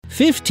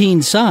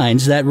15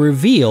 signs that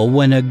reveal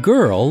when a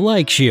girl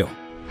likes you.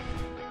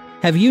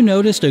 Have you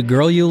noticed a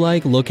girl you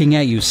like looking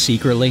at you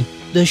secretly?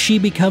 Does she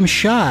become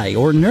shy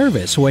or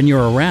nervous when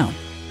you're around?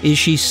 Is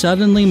she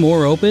suddenly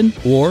more open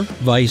or,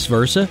 vice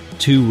versa,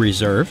 too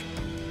reserved?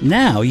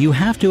 Now you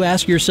have to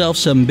ask yourself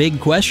some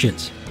big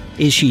questions.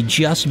 Is she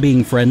just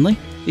being friendly?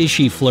 Is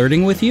she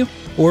flirting with you?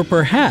 Or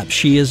perhaps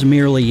she is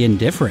merely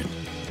indifferent?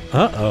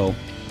 Uh-oh.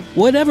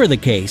 Whatever the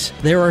case,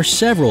 there are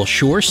several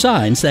sure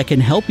signs that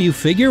can help you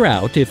figure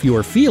out if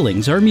your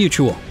feelings are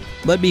mutual.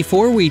 But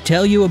before we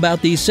tell you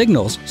about these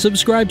signals,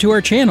 subscribe to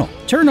our channel.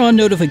 Turn on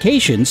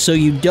notifications so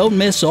you don't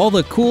miss all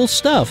the cool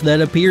stuff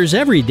that appears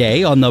every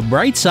day on the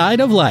bright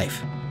side of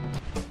life.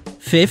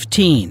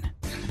 15.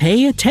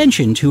 Pay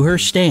attention to her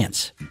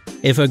stance.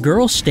 If a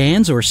girl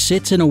stands or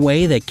sits in a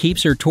way that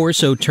keeps her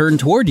torso turned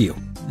toward you,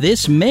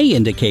 this may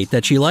indicate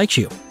that she likes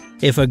you.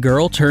 If a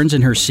girl turns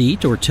in her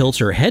seat or tilts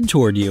her head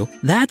toward you,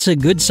 that's a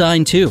good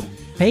sign too.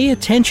 Pay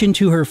attention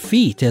to her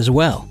feet as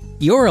well.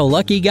 You're a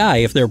lucky guy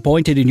if they're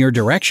pointed in your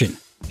direction.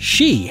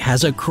 She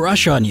has a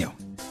crush on you.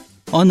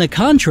 On the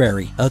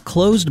contrary, a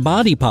closed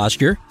body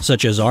posture,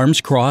 such as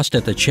arms crossed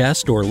at the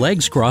chest or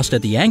legs crossed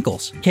at the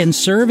ankles, can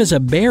serve as a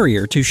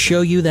barrier to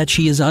show you that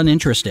she is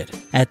uninterested.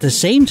 At the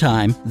same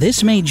time,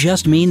 this may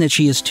just mean that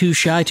she is too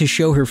shy to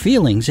show her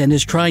feelings and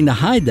is trying to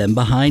hide them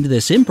behind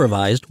this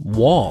improvised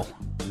wall.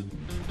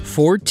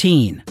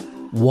 14.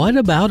 What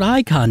about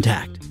eye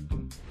contact?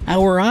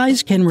 Our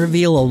eyes can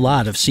reveal a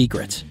lot of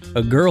secrets.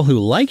 A girl who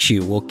likes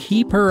you will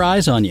keep her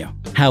eyes on you.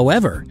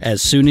 However,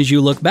 as soon as you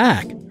look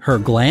back, her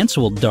glance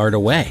will dart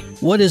away.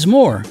 What is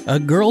more, a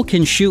girl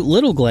can shoot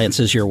little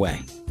glances your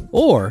way.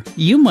 Or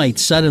you might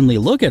suddenly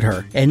look at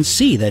her and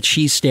see that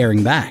she's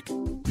staring back.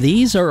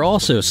 These are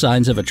also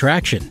signs of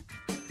attraction.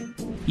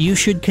 You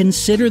should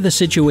consider the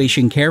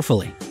situation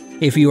carefully.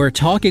 If you are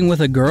talking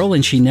with a girl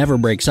and she never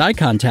breaks eye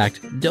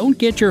contact, don't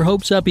get your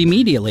hopes up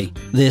immediately.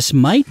 This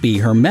might be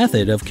her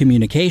method of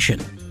communication.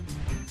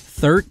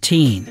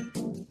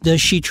 13.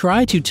 Does she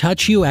try to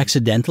touch you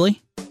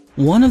accidentally?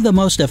 One of the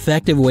most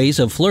effective ways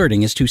of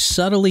flirting is to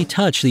subtly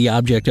touch the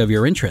object of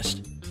your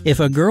interest.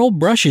 If a girl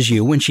brushes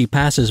you when she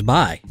passes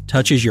by,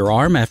 touches your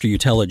arm after you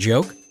tell a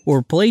joke,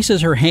 or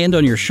places her hand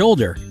on your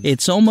shoulder,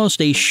 it's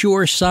almost a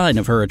sure sign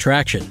of her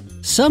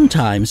attraction.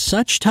 Sometimes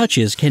such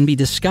touches can be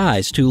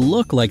disguised to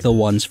look like the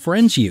ones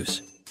friends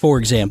use. For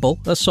example,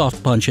 a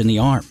soft punch in the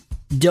arm.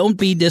 Don't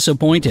be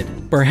disappointed.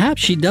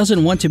 Perhaps she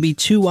doesn't want to be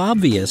too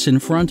obvious in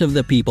front of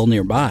the people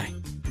nearby.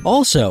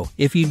 Also,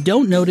 if you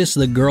don't notice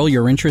the girl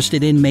you're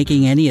interested in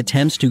making any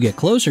attempts to get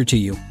closer to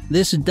you,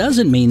 this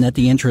doesn't mean that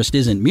the interest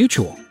isn't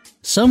mutual.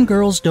 Some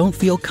girls don't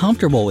feel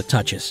comfortable with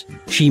touches.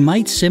 She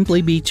might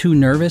simply be too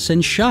nervous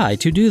and shy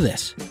to do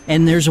this.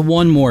 And there's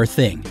one more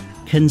thing.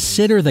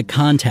 Consider the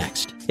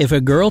context. If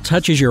a girl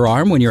touches your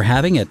arm when you're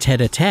having a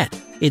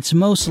tete-a-tete, it's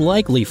most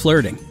likely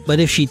flirting. But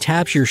if she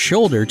taps your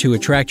shoulder to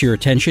attract your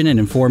attention and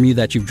inform you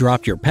that you've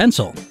dropped your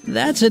pencil,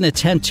 that's an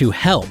attempt to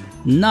help,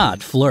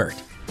 not flirt.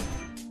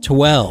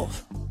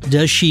 12.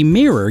 Does she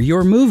mirror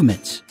your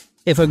movements?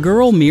 If a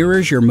girl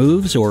mirrors your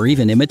moves or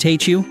even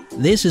imitates you,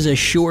 this is a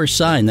sure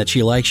sign that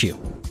she likes you.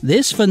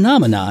 This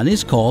phenomenon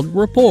is called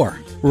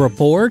rapport.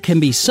 Rapport can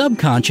be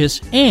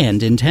subconscious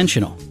and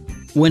intentional.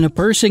 When a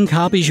person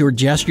copies your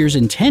gestures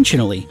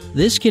intentionally,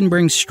 this can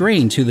bring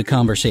strain to the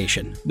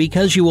conversation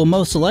because you will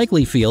most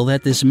likely feel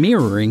that this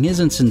mirroring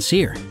isn't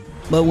sincere.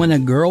 But when a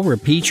girl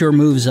repeats your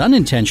moves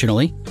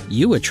unintentionally,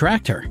 you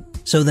attract her.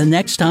 So the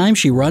next time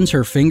she runs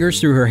her fingers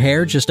through her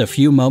hair just a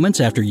few moments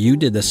after you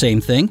did the same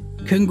thing,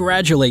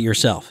 congratulate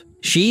yourself.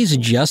 She's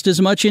just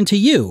as much into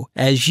you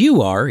as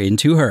you are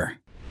into her.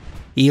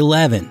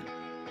 11.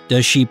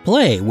 Does she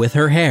play with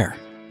her hair?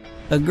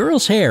 A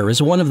girl's hair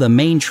is one of the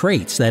main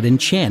traits that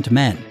enchant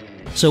men.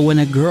 So when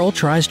a girl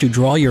tries to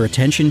draw your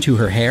attention to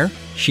her hair,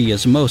 she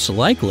is most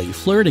likely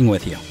flirting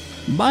with you.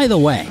 By the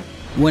way,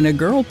 when a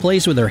girl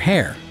plays with her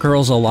hair,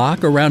 curls a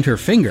lock around her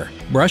finger,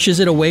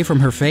 brushes it away from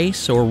her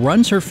face, or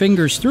runs her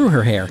fingers through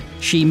her hair,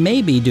 she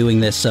may be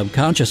doing this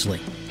subconsciously.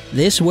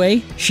 This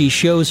way, she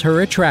shows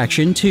her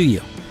attraction to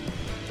you.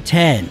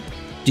 10.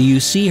 Do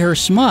you see her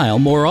smile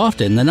more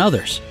often than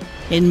others?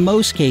 In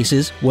most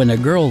cases, when a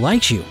girl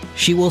likes you,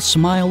 she will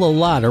smile a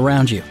lot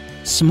around you.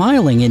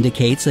 Smiling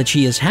indicates that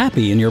she is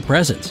happy in your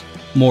presence.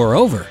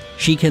 Moreover,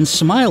 she can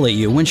smile at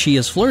you when she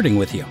is flirting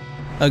with you.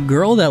 A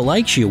girl that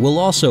likes you will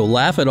also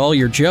laugh at all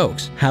your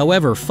jokes,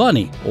 however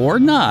funny or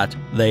not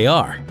they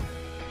are.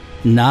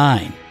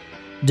 9.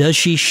 Does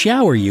she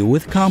shower you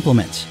with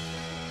compliments?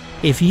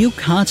 If you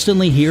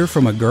constantly hear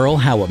from a girl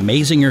how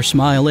amazing your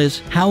smile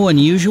is, how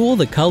unusual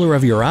the color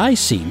of your eyes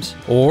seems,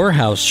 or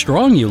how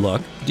strong you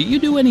look, do you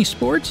do any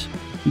sports?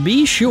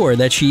 Be sure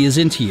that she is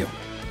into you.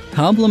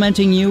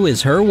 Complimenting you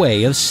is her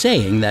way of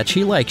saying that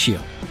she likes you.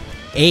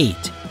 8.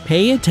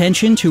 Pay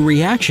attention to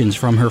reactions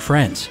from her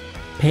friends.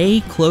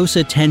 Pay close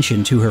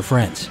attention to her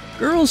friends.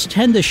 Girls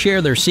tend to share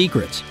their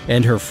secrets,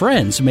 and her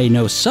friends may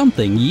know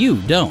something you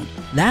don't.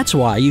 That's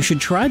why you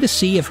should try to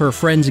see if her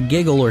friends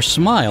giggle or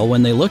smile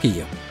when they look at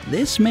you.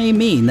 This may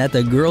mean that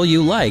the girl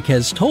you like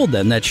has told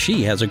them that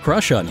she has a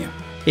crush on you.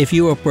 If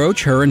you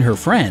approach her and her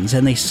friends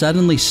and they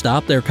suddenly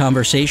stop their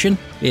conversation,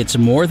 it's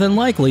more than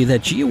likely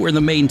that you were the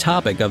main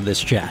topic of this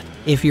chat.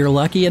 If you're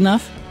lucky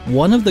enough,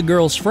 one of the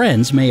girl's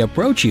friends may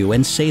approach you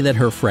and say that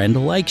her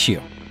friend likes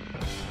you.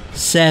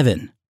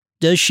 7.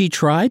 Does she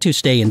try to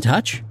stay in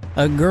touch?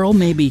 A girl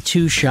may be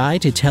too shy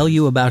to tell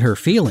you about her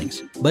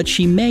feelings, but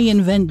she may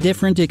invent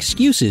different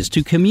excuses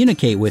to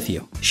communicate with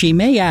you. She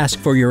may ask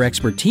for your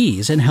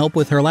expertise and help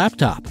with her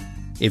laptop.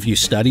 If you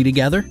study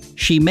together,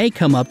 she may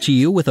come up to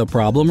you with a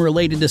problem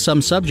related to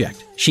some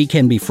subject. She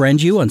can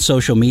befriend you on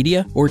social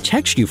media or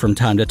text you from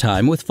time to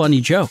time with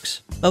funny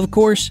jokes. Of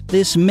course,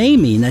 this may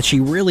mean that she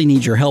really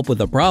needs your help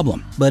with a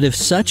problem, but if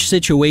such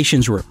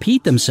situations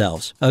repeat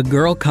themselves, a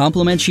girl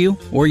compliments you,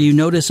 or you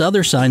notice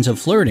other signs of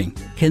flirting,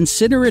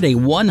 consider it a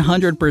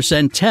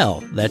 100% tell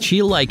that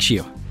she likes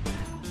you.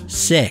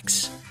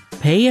 6.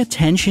 Pay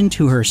attention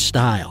to her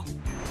style.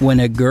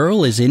 When a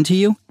girl is into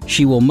you,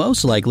 she will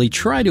most likely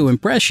try to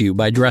impress you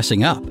by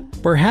dressing up.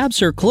 Perhaps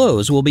her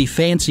clothes will be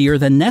fancier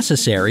than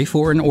necessary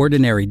for an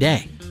ordinary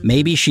day.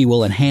 Maybe she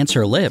will enhance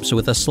her lips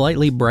with a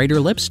slightly brighter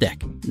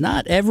lipstick.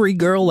 Not every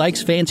girl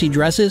likes fancy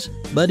dresses,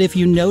 but if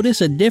you notice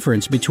a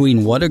difference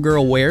between what a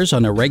girl wears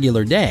on a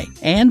regular day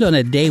and on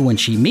a day when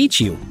she meets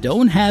you,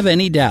 don't have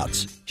any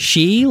doubts.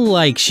 She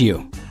likes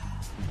you.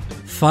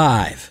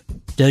 5.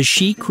 Does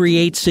she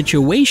create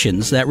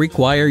situations that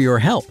require your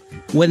help?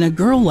 When a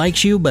girl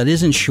likes you but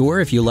isn't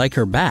sure if you like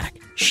her back,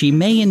 she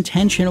may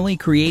intentionally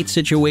create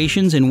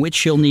situations in which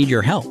she'll need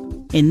your help.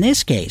 In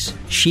this case,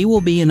 she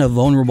will be in a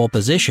vulnerable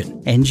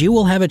position, and you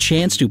will have a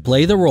chance to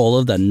play the role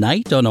of the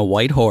knight on a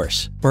white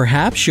horse.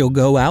 Perhaps she'll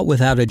go out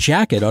without a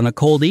jacket on a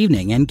cold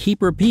evening and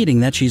keep repeating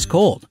that she's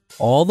cold,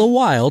 all the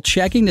while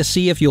checking to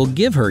see if you'll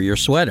give her your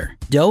sweater.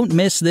 Don't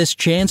miss this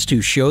chance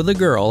to show the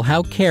girl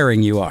how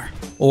caring you are.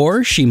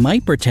 Or she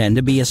might pretend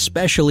to be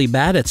especially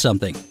bad at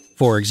something.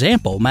 For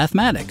example,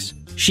 mathematics.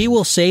 She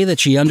will say that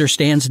she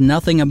understands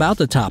nothing about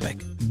the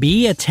topic.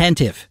 Be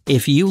attentive.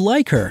 If you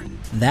like her,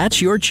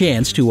 that's your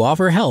chance to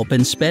offer help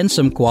and spend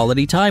some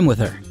quality time with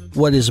her.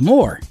 What is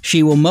more,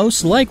 she will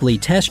most likely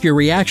test your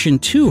reaction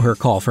to her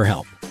call for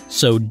help.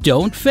 So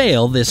don't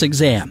fail this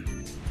exam.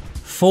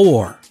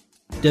 4.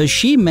 Does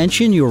she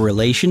mention your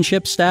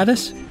relationship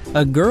status?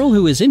 A girl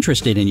who is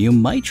interested in you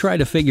might try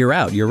to figure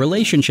out your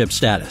relationship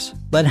status.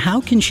 But how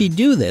can she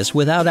do this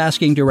without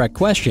asking direct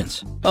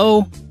questions?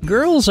 Oh,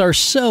 girls are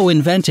so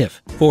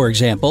inventive. For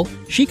example,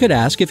 she could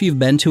ask if you've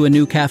been to a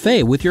new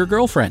cafe with your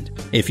girlfriend.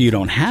 If you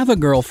don't have a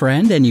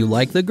girlfriend and you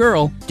like the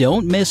girl,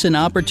 don't miss an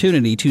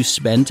opportunity to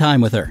spend time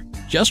with her.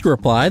 Just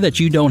reply that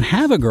you don't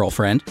have a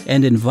girlfriend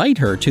and invite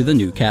her to the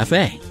new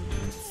cafe.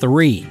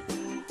 3.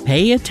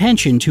 Pay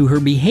attention to her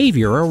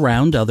behavior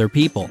around other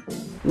people.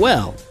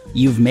 Well,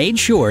 you've made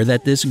sure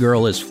that this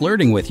girl is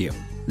flirting with you.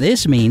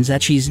 This means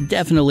that she's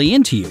definitely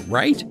into you,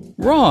 right?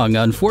 Wrong,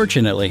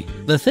 unfortunately.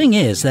 The thing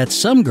is that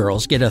some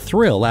girls get a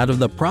thrill out of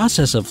the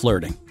process of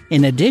flirting.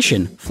 In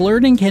addition,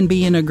 flirting can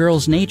be in a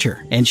girl's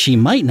nature, and she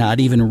might not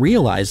even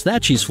realize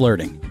that she's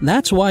flirting.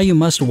 That's why you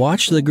must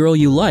watch the girl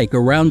you like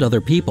around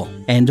other people,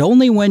 and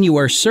only when you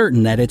are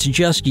certain that it's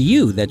just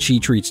you that she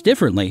treats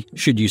differently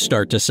should you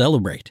start to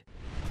celebrate.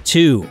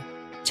 2.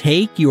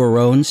 Take your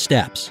own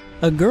steps.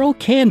 A girl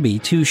can be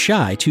too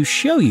shy to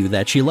show you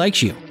that she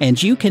likes you,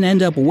 and you can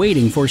end up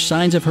waiting for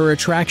signs of her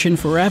attraction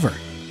forever.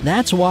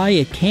 That's why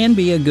it can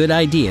be a good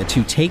idea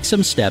to take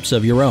some steps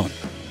of your own.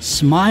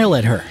 Smile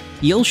at her.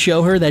 You'll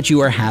show her that you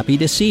are happy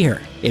to see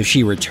her. If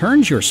she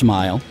returns your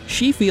smile,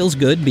 she feels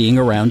good being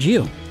around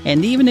you.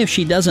 And even if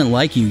she doesn't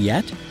like you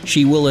yet,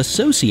 she will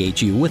associate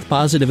you with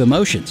positive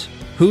emotions.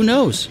 Who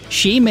knows?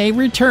 She may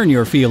return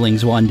your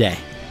feelings one day.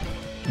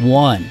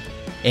 1.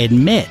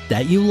 Admit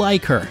that you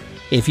like her.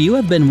 If you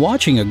have been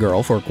watching a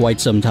girl for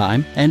quite some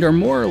time and are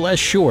more or less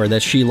sure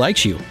that she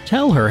likes you,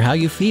 tell her how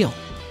you feel.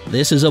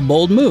 This is a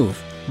bold move,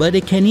 but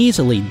it can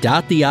easily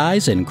dot the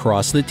I's and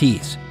cross the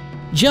T's.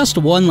 Just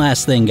one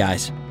last thing,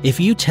 guys. If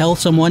you tell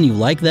someone you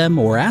like them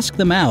or ask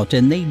them out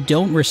and they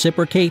don't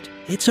reciprocate,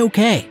 it's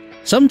okay.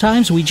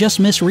 Sometimes we just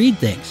misread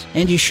things,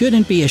 and you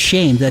shouldn't be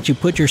ashamed that you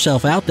put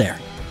yourself out there.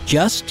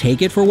 Just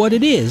take it for what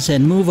it is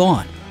and move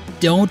on.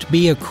 Don't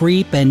be a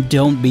creep and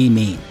don't be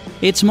mean.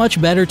 It's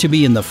much better to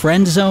be in the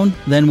friend zone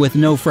than with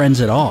no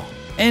friends at all.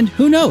 And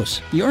who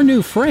knows, your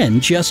new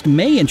friend just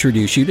may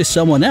introduce you to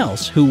someone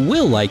else who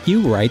will like you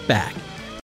right back.